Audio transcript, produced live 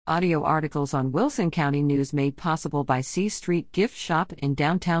Audio articles on Wilson County News made possible by C Street Gift Shop in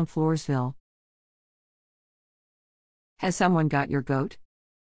downtown Floresville. Has someone got your goat?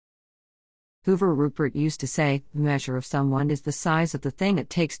 Hoover Rupert used to say, the measure of someone is the size of the thing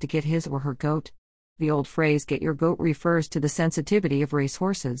it takes to get his or her goat. The old phrase get your goat refers to the sensitivity of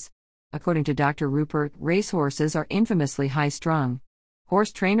racehorses. According to Dr. Rupert, racehorses are infamously high-strung.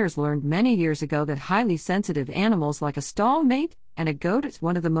 Horse trainers learned many years ago that highly sensitive animals like a stall mate and a goat is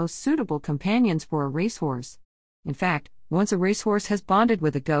one of the most suitable companions for a racehorse. In fact, once a racehorse has bonded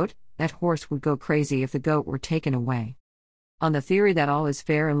with a goat, that horse would go crazy if the goat were taken away. On the theory that all is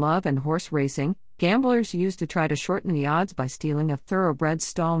fair in love and horse racing, gamblers used to try to shorten the odds by stealing a thoroughbred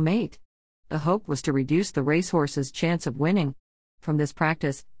stall mate. The hope was to reduce the racehorse's chance of winning. From this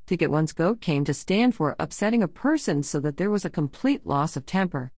practice, to get one's goat came to stand for upsetting a person so that there was a complete loss of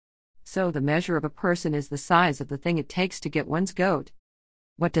temper. So the measure of a person is the size of the thing it takes to get one's goat.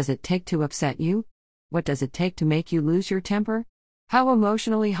 What does it take to upset you? What does it take to make you lose your temper? How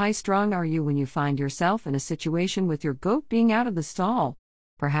emotionally high-strung are you when you find yourself in a situation with your goat being out of the stall?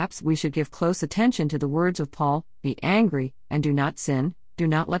 Perhaps we should give close attention to the words of Paul, "Be angry, and do not sin, do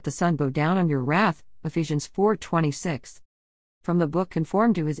not let the sun go down on your wrath," Ephesians 4:26. From the book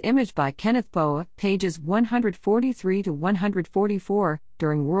Conformed to His Image by Kenneth Boa, pages 143 to 144,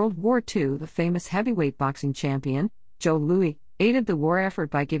 during World War II, the famous heavyweight boxing champion, Joe Louis, aided the war effort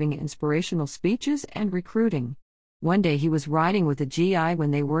by giving inspirational speeches and recruiting. One day he was riding with a GI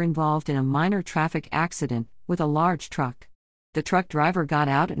when they were involved in a minor traffic accident with a large truck. The truck driver got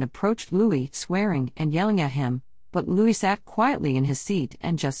out and approached Louis, swearing and yelling at him, but Louis sat quietly in his seat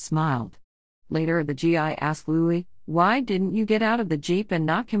and just smiled. Later, the GI asked Louis, "Why didn't you get out of the Jeep and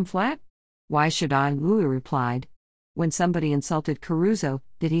knock him flat?" "Why should I?" Louis replied. When somebody insulted Caruso,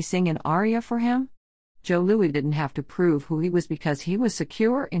 did he sing an aria for him? Joe Louis didn't have to prove who he was because he was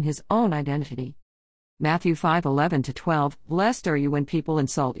secure in his own identity. Matthew 5:11-12, "Blessed are you when people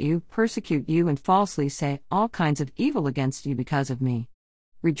insult you, persecute you, and falsely say all kinds of evil against you because of me.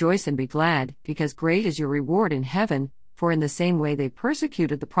 Rejoice and be glad, because great is your reward in heaven, for in the same way they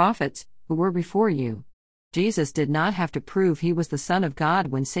persecuted the prophets who were before you." Jesus did not have to prove he was the Son of God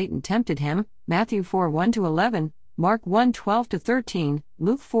when Satan tempted him, Matthew 4:1-11, Mark 1:12-13,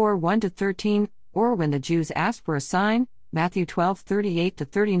 Luke 4:1-13, or when the Jews asked for a sign, Matthew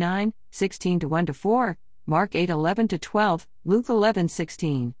 12:38-39, 16:1-4, Mark 8:11-12, Luke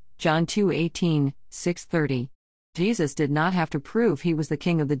 11:16, John 2:18, 6:30. Jesus did not have to prove he was the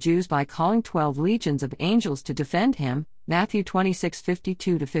King of the Jews by calling 12 legions of angels to defend him, Matthew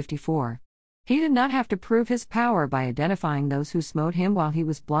 26:52-54. He did not have to prove his power by identifying those who smote him while he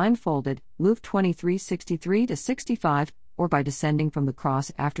was blindfolded, Luke 23:63-65, or by descending from the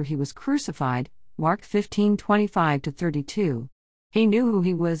cross after he was crucified, Mark 15:25-32. He knew who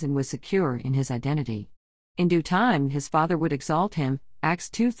he was and was secure in his identity. In due time, his Father would exalt him,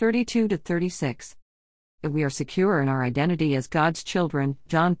 Acts 2:32-36. If we are secure in our identity as God's children,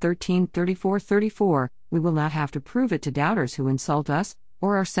 John 13:34-34, we will not have to prove it to doubters who insult us,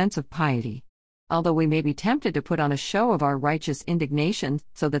 or our sense of piety. Although we may be tempted to put on a show of our righteous indignation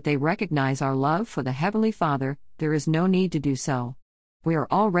so that they recognize our love for the Heavenly Father, there is no need to do so. We are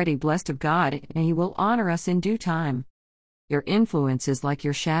already blessed of God, and He will honor us in due time. Your influence is like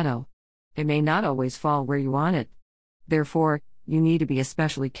your shadow. It may not always fall where you want it. Therefore, you need to be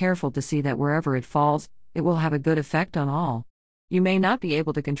especially careful to see that wherever it falls, it will have a good effect on all. You may not be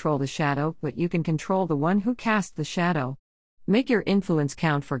able to control the shadow, but you can control the one who casts the shadow. Make your influence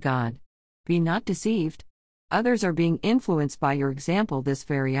count for God. Be not deceived. Others are being influenced by your example this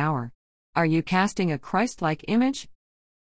very hour. Are you casting a Christ-like image,